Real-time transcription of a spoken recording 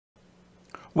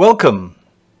Welcome!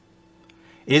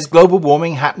 Is global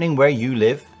warming happening where you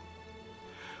live?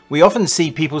 We often see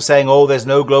people saying, oh, there's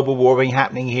no global warming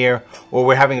happening here, or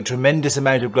we're having a tremendous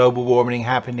amount of global warming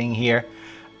happening here,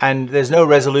 and there's no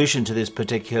resolution to this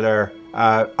particular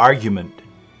argument.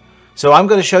 So I'm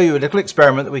going to show you a little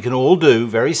experiment that we can all do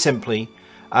very simply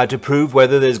to prove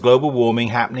whether there's global warming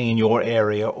happening in your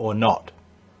area or not.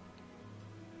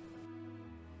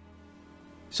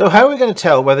 So how are we going to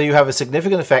tell whether you have a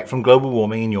significant effect from global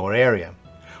warming in your area?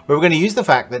 Well, we're going to use the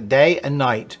fact that day and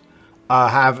night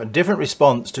have a different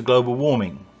response to global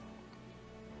warming.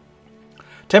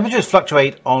 Temperatures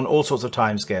fluctuate on all sorts of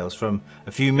timescales, from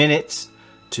a few minutes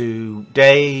to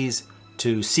days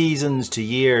to seasons to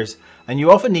years, and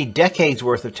you often need decades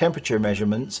worth of temperature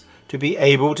measurements to be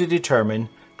able to determine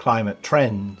climate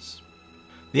trends.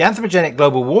 The anthropogenic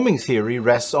global warming theory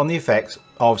rests on the effects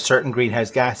of certain greenhouse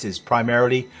gases,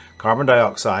 primarily carbon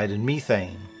dioxide and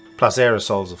methane, plus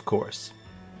aerosols of course.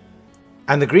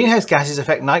 And the greenhouse gases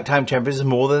affect nighttime temperatures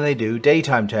more than they do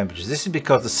daytime temperatures. This is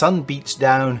because the sun beats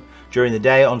down during the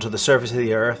day onto the surface of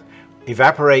the earth,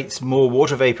 evaporates more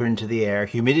water vapor into the air,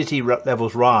 humidity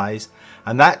levels rise,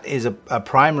 and that is a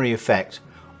primary effect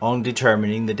on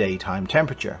determining the daytime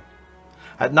temperature.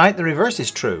 At night the reverse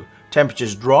is true.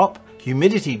 Temperatures drop,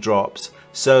 humidity drops,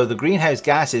 so the greenhouse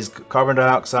gases, carbon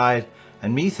dioxide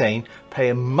and methane, play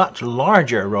a much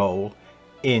larger role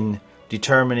in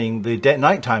determining the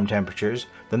nighttime temperatures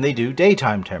than they do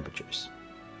daytime temperatures.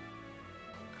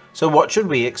 So what should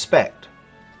we expect?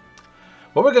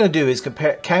 What we're going to do is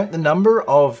count the number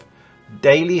of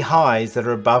daily highs that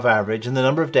are above average and the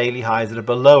number of daily highs that are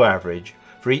below average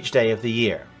for each day of the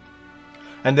year,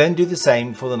 and then do the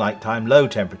same for the nighttime low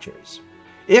temperatures.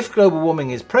 If global warming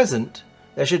is present,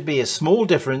 there should be a small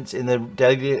difference in the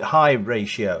daily high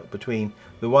ratio between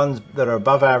the ones that are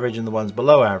above average and the ones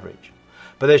below average.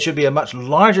 But there should be a much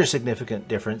larger significant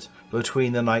difference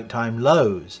between the nighttime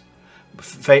lows,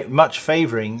 much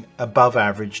favouring above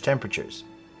average temperatures.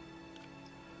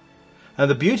 And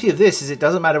the beauty of this is it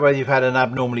doesn't matter whether you've had an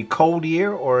abnormally cold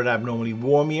year or an abnormally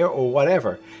warm year or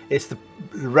whatever. It's the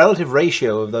relative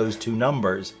ratio of those two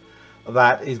numbers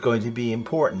that is going to be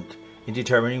important in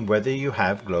determining whether you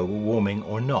have global warming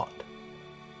or not.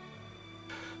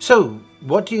 So,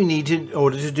 what do you need in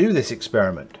order to do this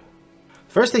experiment?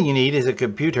 First thing you need is a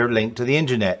computer linked to the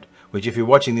internet, which if you're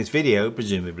watching this video,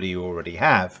 presumably you already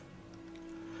have.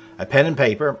 A pen and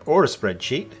paper or a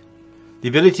spreadsheet, the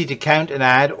ability to count and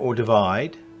add or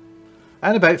divide,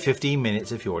 and about 15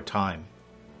 minutes of your time.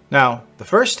 Now, the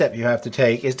first step you have to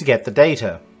take is to get the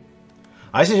data.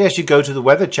 I suggest you go to the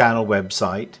Weather Channel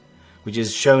website, which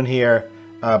is shown here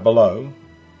below,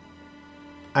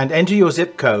 and enter your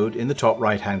zip code in the top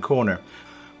right hand corner.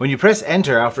 When you press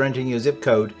enter after entering your zip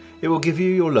code, it will give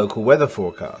you your local weather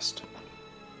forecast.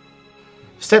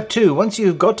 Step 2. Once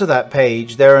you've got to that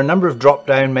page, there are a number of drop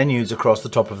down menus across the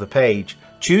top of the page.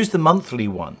 Choose the monthly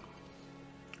one.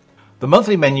 The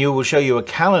monthly menu will show you a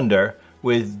calendar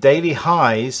with daily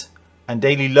highs and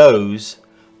daily lows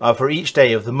for each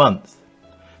day of the month.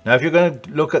 Now if you're going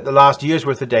to look at the last year's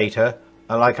worth of data,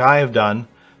 like I have done,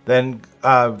 then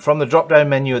from the drop down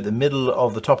menu at the middle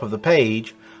of the top of the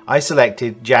page, I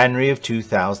selected January of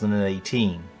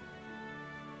 2018.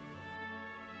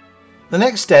 The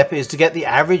next step is to get the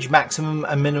average maximum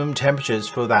and minimum temperatures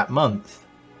for that month.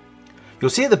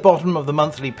 You'll see at the bottom of the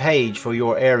monthly page for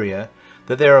your area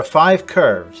that there are 5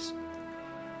 curves.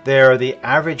 There are the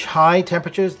average high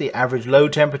temperatures, the average low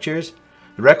temperatures,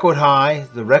 the record highs,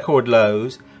 the record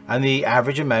lows, and the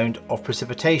average amount of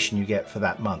precipitation you get for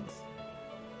that month.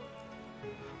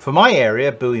 For my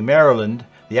area, Bowie, Maryland,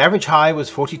 the average high was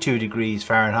 42 degrees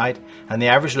Fahrenheit and the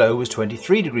average low was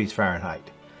 23 degrees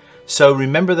Fahrenheit. So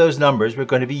remember those numbers, we're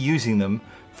going to be using them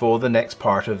for the next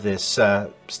part of this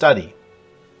study.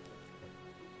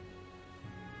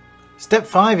 Step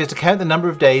 5 is to count the number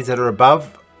of days that are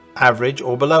above average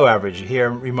or below average, here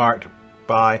remarked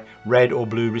by red or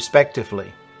blue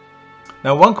respectively.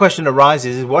 Now one question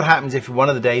arises is what happens if one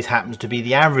of the days happens to be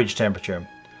the average temperature?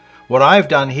 What I've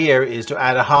done here is to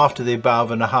add a half to the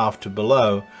above and a half to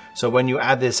below, so when you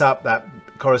add this up that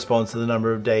corresponds to the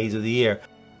number of days of the year.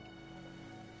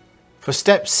 For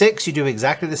step 6 you do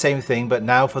exactly the same thing, but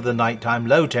now for the nighttime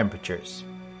low temperatures,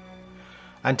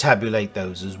 and tabulate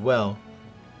those as well.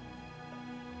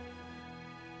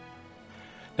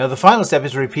 Now the final step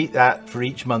is to repeat that for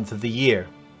each month of the year.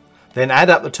 Then add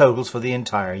up the totals for the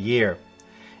entire year.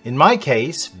 In my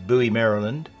case, Bowie,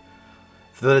 Maryland,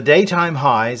 for the daytime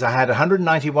highs I had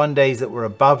 191 days that were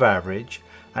above average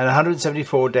and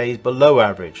 174 days below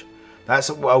average. That's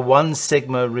a 1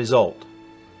 sigma result,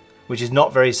 which is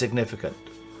not very significant.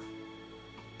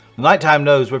 The nighttime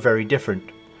lows were very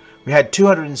different. We had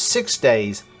 206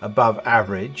 days above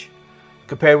average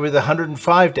compared with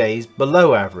 105 days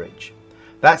below average.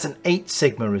 That's an 8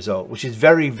 sigma result, which is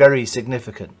very, very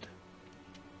significant.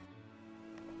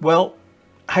 Well,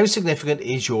 how significant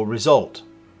is your result?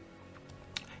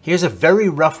 Here's a very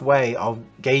rough way of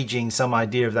gauging some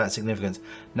idea of that significance.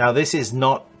 Now, this is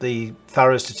not the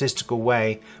thorough statistical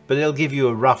way, but it'll give you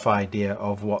a rough idea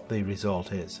of what the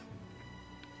result is.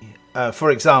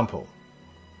 For example,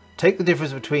 take the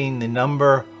difference between the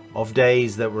number of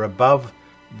days that were above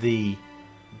the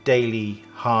daily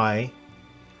high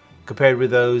compared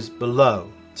with those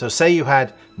below. So say you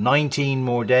had 19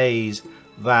 more days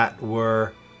that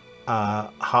were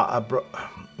above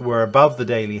the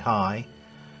daily high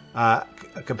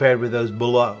compared with those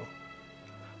below.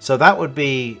 So that would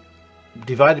be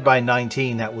divided by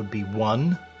 19, that would be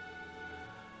 1.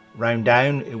 Round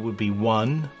down, it would be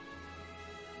 1.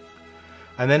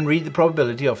 And then read the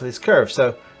probability of this curve.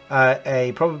 So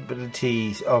a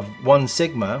probability of 1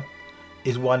 sigma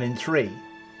is 1 in 3.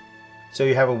 So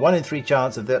you have a 1 in 3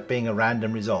 chance of that being a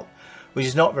random result, which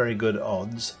is not very good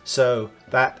odds. So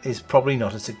that is probably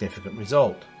not a significant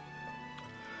result.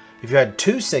 If you had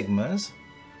 2 sigmas,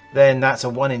 then that's a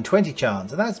 1 in 20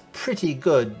 chance, and that's pretty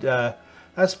good.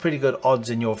 That's pretty good odds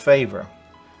in your favor.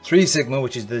 3 sigma,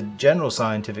 which is the general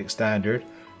scientific standard,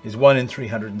 is 1 in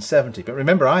 370. But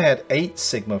remember, I had 8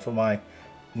 sigma for my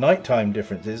nighttime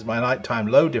differences, my nighttime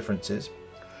low differences,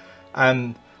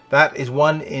 and that is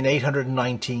 1 in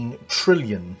 819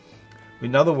 trillion.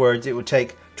 In other words, it would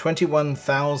take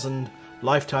 21,000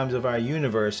 lifetimes of our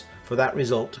universe for that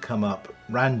result to come up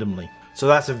randomly. So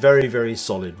that's a very, very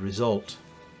solid result.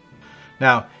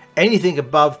 Now, anything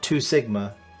above 2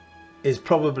 sigma is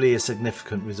probably a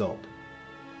significant result.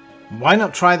 Why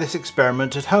not try this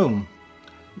experiment at home?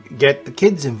 Get the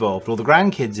kids involved or the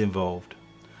grandkids involved.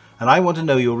 And I want to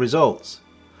know your results.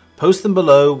 Post them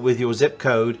below with your zip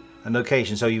code and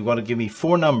location. So you want to give me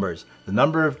 4 numbers. The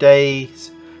number of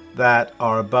days that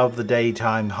are above the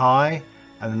daytime high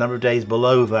and the number of days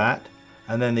below that,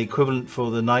 and then the equivalent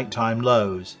for the nighttime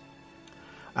lows.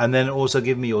 And then also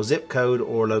give me your zip code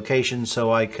or location so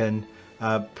I can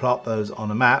plot those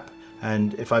on a map.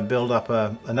 And if I build up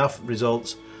enough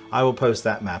results, I will post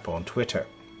that map on Twitter.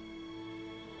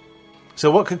 So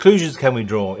what conclusions can we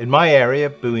draw? In my area,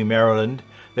 Bowie, Maryland,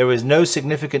 there was no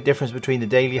significant difference between the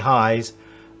daily highs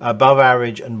above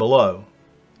average and below.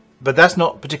 But that's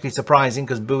not particularly surprising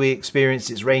because Bowie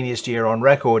experienced its rainiest year on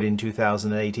record in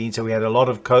 2018, so we had a lot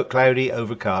of cloudy,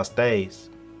 overcast days.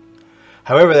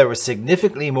 However, there were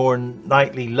significantly more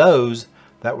nightly lows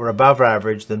that were above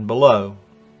average than below.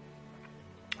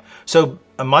 So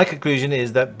my conclusion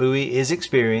is that Bowie is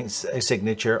experiencing a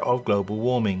signature of global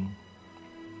warming.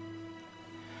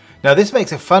 Now this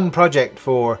makes a fun project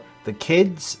for the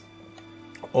kids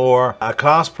or a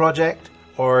class project,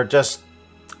 or just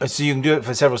so you can do it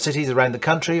for several cities around the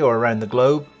country or around the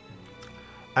globe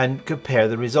and compare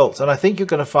the results. And I think you're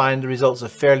going to find the results are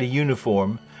fairly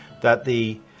uniform, that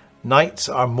the nights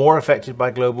are more affected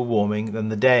by global warming than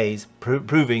the days,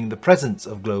 proving the presence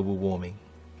of global warming.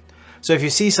 So if you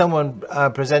see someone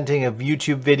presenting a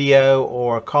YouTube video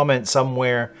or a comment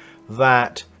somewhere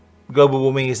that global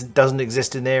warming doesn't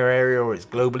exist in their area, or it's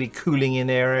globally cooling in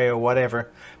their area or whatever,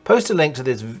 post a link to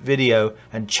this video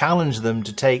and challenge them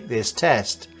to take this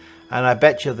test, and I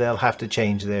bet you they'll have to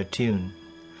change their tune.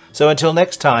 So until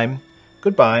next time,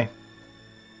 goodbye.